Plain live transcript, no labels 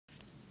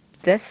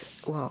This,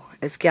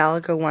 is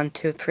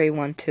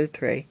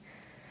Gallagher123123.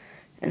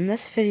 In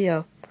this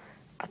video,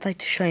 I'd like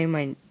to show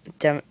you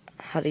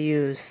how to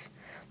use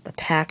the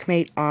PAC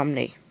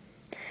Omni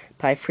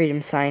by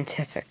Freedom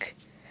Scientific.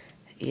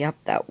 Yep,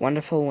 that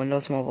wonderful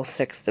Windows Mobile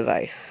 6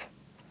 device.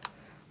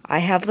 I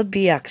have the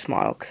BX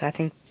model because I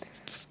think,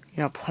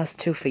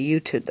 +2 for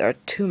YouTube. There are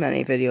too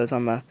many videos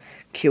on the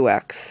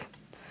QX.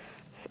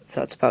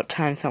 So it's about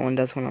time someone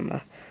does one on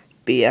the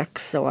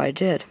BX, so I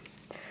did.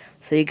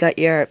 So you got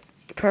your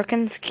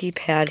Perkins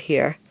keypad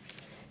here.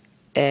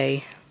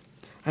 .1,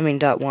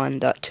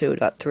 .2,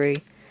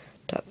 .3,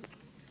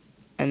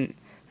 and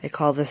they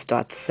call this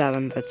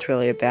 .7, but it's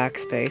really a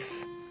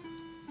backspace.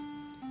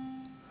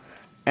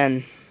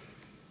 And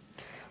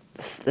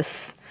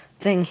this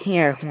thing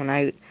here, when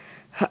I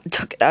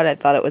took it out, I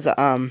thought it was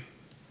a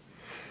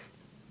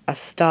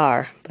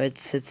star,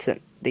 but it's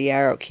the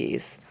arrow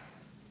keys.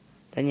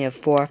 Then you have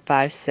 4,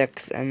 5,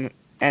 6, and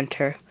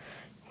enter,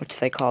 which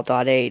they call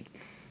 .8.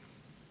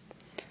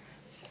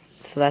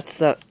 So that's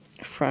the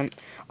front.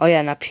 Oh yeah,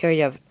 and up here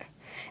you have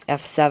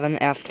F7,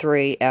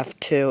 F3,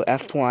 F2,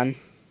 F1,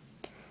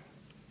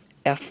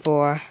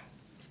 F4,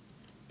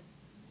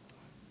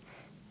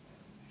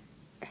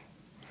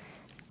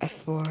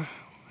 F4.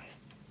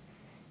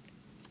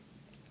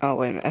 Oh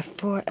wait a minute,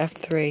 F4,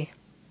 F3,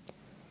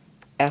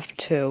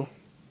 F2.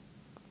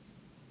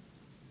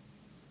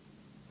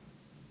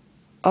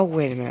 Oh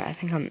wait a minute, I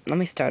think let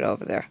me start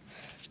over there.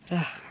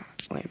 Wait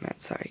a minute,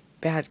 sorry,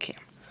 bad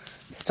cam.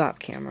 Stop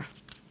camera.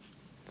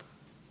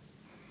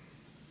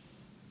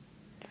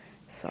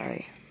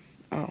 Sorry.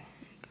 Oh.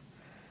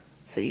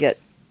 So you get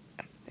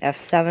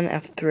F7,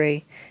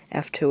 F3,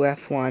 F2,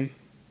 F1,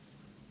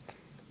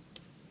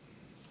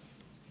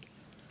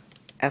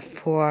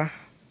 F4,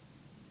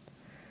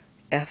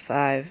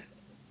 F5,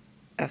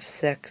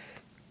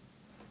 F6,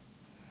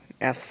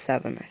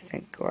 F7, I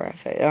think, or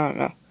F8. I don't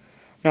know.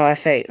 No,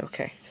 F8.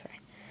 Okay, sorry.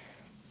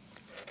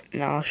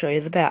 Now I'll show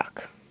you the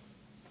back.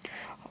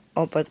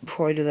 Oh, but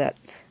before I do that,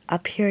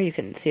 up here you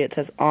can see it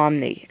says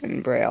Omni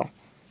in Braille.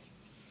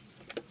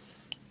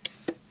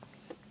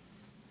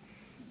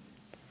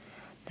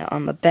 Now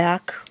on the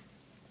back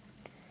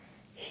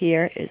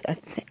here is I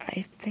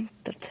think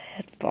that's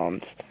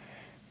headphones.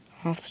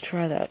 I'll have to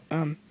try that.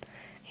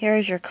 Here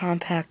is your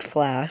compact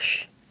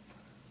flash.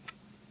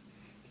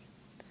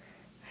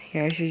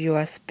 Here's your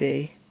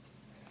USB,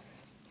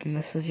 and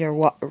this is your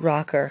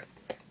rocker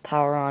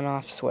power on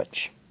off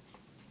switch.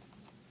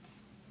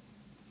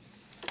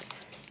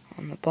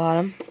 On the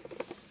bottom,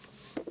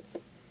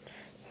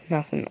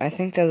 nothing. I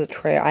think there's a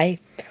tray. I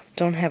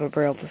don't have a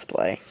Braille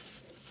display,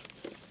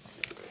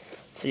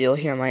 so you'll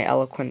hear my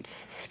eloquent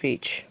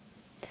speech.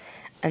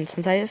 And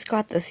since I just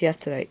got this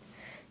yesterday,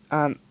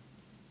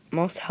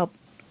 most help,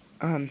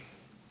 if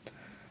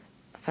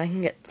I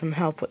can get some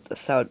help with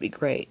this, that would be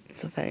great.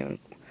 So if anyone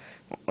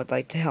would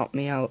like to help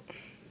me out,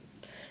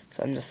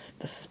 so this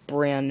is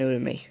brand new to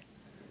me.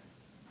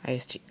 I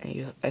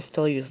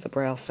still use the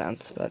Braille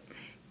Sense, but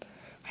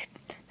I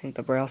think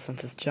the Braille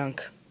Sense is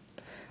junk.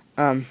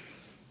 Okay,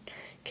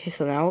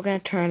 so now we're gonna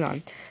turn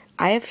on.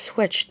 I have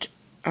switched,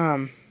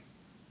 my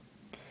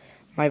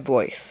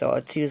voice, so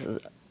it uses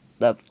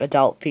the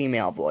adult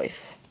female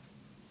voice.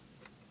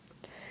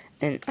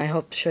 And I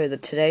hope to show you the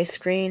Today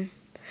screen,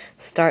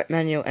 Start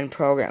menu, and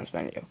Programs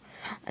menu.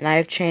 And I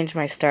have changed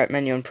my Start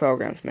menu and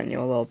Programs menu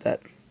a little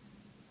bit.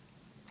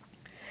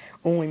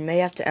 Oh, we may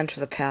have to enter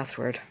the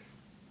password.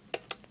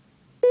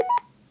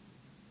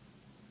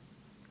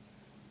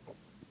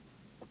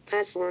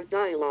 Password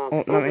dialog.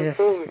 Oh, let me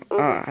just.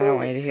 I don't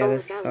want you to hear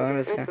this, so I'm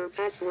just gonna. Enter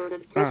password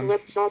and press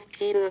left soft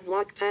key to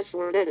unlock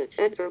password edit.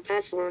 Enter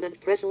password and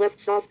press left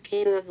soft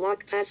key to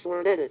unlock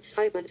password edit.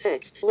 Type in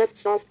text. Left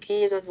soft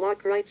key is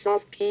unlock, right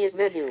soft key is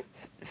menu.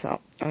 So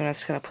I'm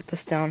just gonna put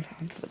this down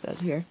onto the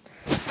bed here.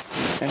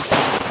 Enter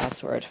the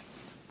password.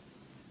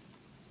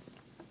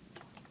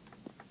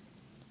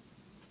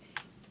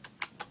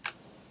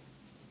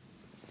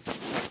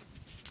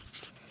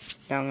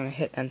 Now I'm gonna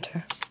hit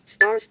enter.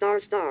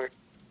 ****.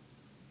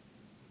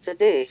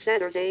 Today,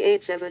 Saturday,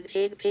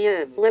 8:17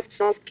 p.m. Left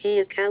soft key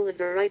is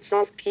calendar, right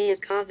soft key is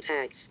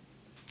contacts.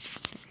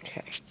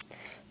 Okay.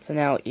 So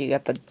now you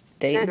got the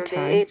date and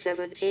time.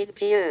 Saturday, 8:17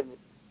 p.m.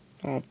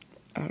 Oh,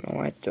 I don't know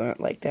why it's doing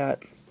it like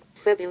that.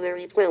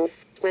 February 12th,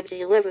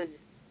 2011.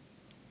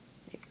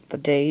 The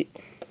date.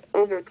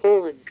 Owner :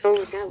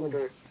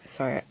 calendar.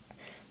 Sorry,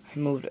 I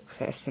moved it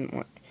because I didn't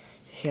want to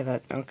hear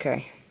that.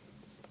 Okay.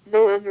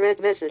 No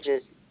unread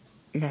messages.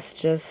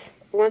 Messages.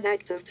 1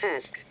 active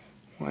task.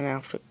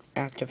 1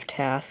 active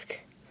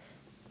task.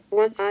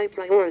 1 high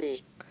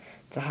priority.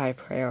 It's a high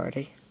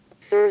priority.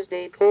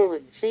 Thursday :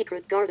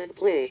 secret garden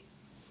play.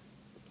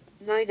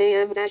 9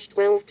 a.m. -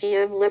 12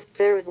 p.m. left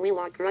parent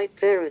relock, right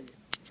parent.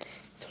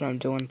 That's what I'm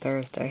doing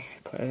Thursday.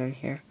 Put it in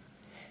here.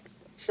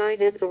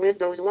 Sign into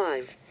Windows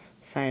Live.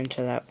 Sign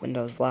into that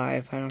Windows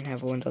Live. I don't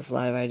have a Windows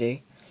Live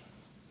ID.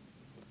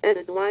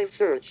 Edit live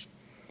search.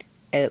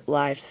 Edit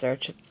live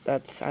search.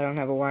 I don't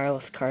have a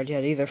wireless card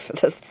yet either for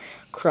this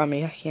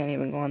crummy. I can't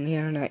even go on the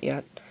internet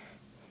yet.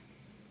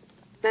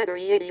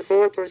 Battery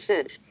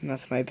 84%. And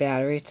that's my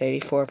battery. It's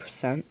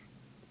 84%.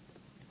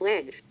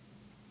 Leg.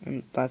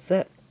 And that's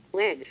it.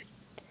 Leg.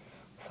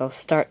 So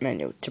start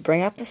menu. To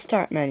bring up the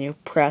start menu,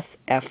 press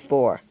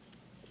F4.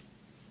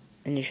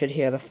 And you should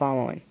hear the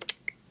following.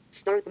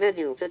 Start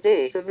menu.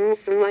 Today. To move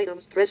through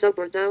items, press up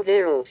or down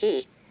arrow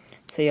T.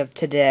 So you have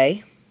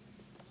today,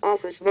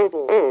 Office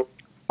mobile O.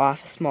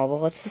 Office mobile.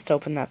 Let's just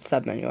open that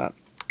submenu up.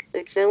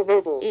 Excel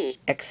mobile E.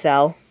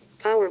 Excel.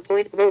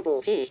 PowerPoint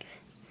mobile P.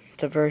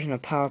 It's a version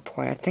of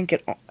PowerPoint. I think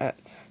at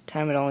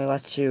time it only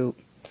lets you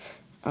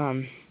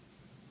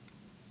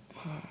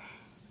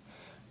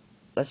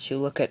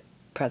look at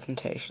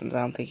presentations. I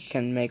don't think you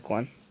can make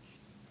one.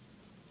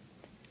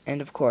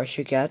 And of course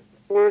you get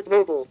Word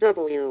mobile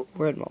W.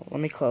 Word mobile.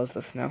 Let me close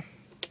this now.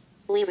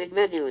 Leaving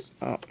menus.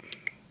 Oh.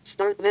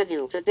 Start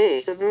menu.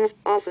 Today. To move.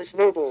 Office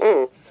mobile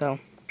O. So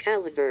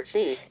Calendar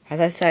C.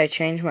 as I said, I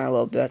changed mine a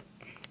little bit.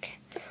 Okay.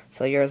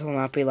 So yours will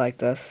not be like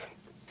this.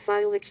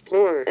 File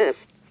Explorer F.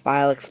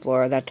 File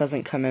Explorer, that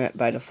doesn't come in it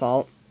by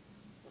default.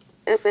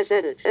 FS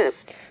Edit F.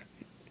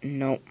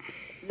 Nope.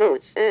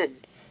 Notes N.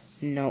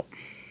 Nope.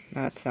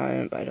 That's not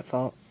in it by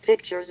default.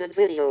 Pictures and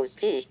videos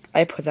P.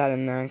 I put that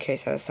in there in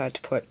case I decide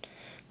to put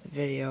the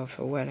video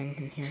for wedding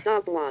in here.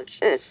 Stopwatch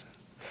S.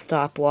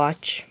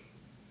 Stopwatch.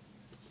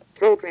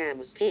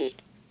 Programs P.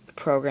 The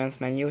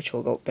programs menu, which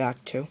we'll go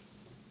back to.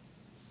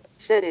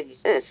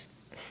 Settings S.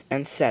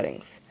 And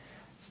settings.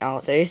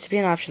 Now, there used to be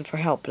an option for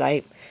help, but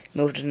I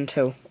moved it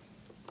into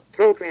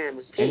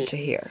Programs P.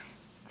 here.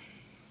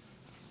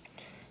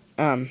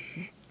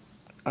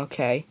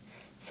 Okay.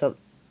 So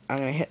I'm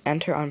gonna hit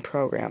enter on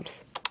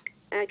programs.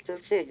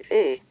 Active Sync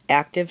A.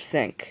 Active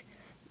Sync.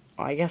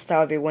 Well, I guess that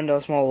would be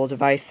Windows Mobile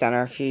Device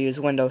Center if you use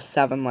Windows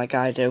 7 like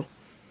I do.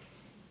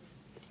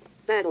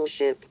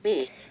 Battleship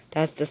B.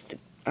 That's just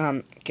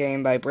a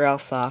game by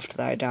Braillesoft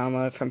that I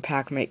downloaded from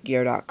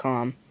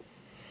PACmateGear.com.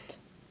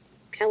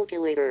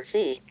 Calculator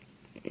C.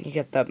 You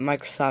get the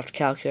Microsoft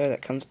calculator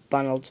that comes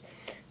bundled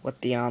with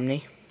the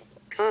Omni.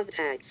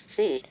 Contacts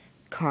C.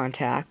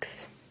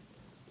 Contacts.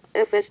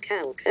 FS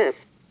Calc F.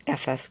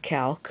 FS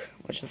Calc,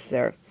 which is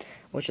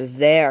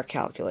their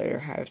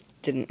calculator. I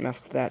didn't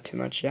mess with that too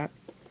much yet.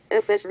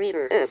 FS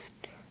Reader F.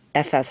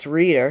 FS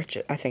Reader,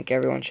 I think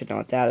everyone should know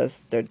what that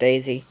is. Their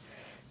Daisy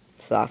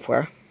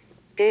software.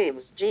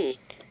 Games G.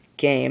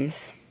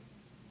 Games,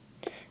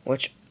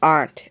 which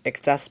aren't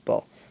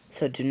accessible,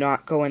 so do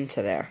not go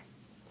into there.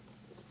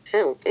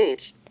 Help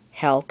H.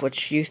 Help,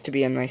 which used to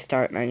be in my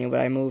start menu,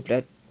 but I moved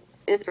it.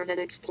 Internet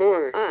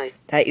Explorer I.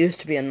 That used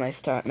to be in my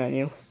start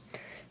menu,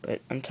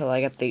 but until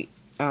I get the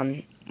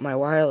my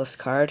wireless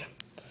card,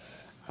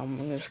 I'm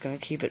just gonna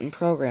keep it in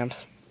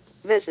programs.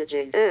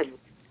 Messaging M.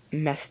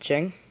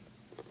 Messaging.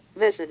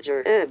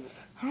 Messenger M.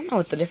 I don't know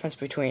what the difference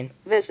between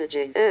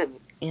Messaging M.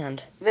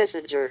 and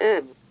Messenger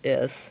M.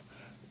 is.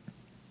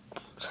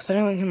 So if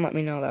anyone can let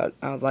me know that,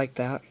 I would like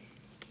that.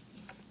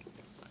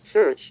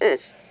 Search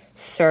S.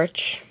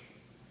 Search.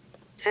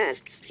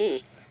 Tasks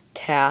T.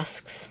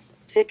 Tasks.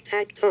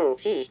 Tic-tac-toe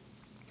T.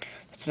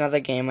 That's another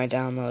game I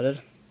downloaded.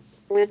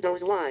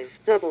 Windows Live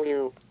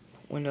W.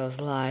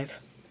 Windows Live.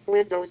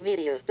 Windows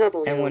Media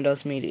W. And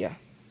Windows Media.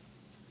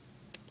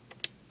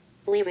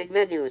 Leaving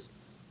menus.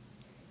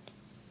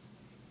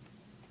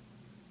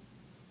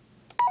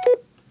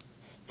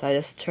 So I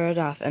just turn it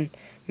off and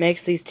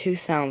makes these two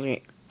sounds.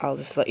 I'll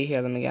just let you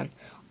hear them again.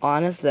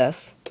 On is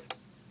this,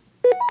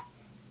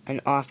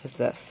 and off is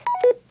this.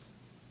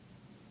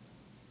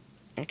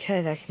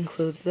 Okay, that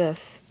concludes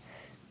this.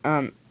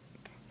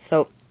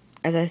 So,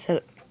 as I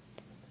said,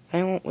 if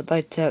anyone would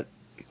like to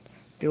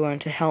be willing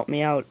to help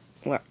me out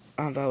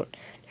about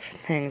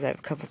different things, I have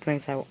a couple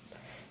things I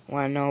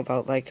want to know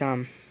about, like,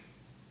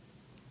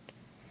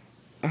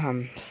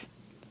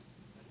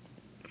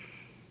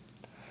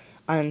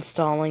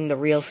 uninstalling the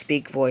Real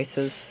Speak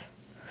voices.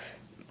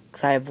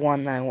 Because I have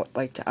one that I would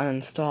like to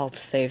uninstall to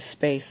save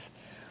space.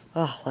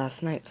 Oh,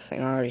 last night this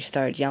thing already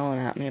started yelling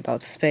at me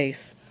about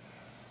space.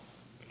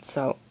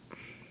 So,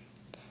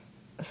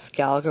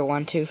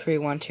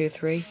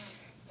 Scaliger123123,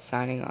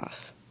 signing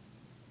off.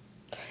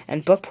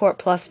 And Bookport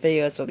Plus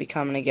videos will be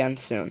coming again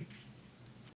soon.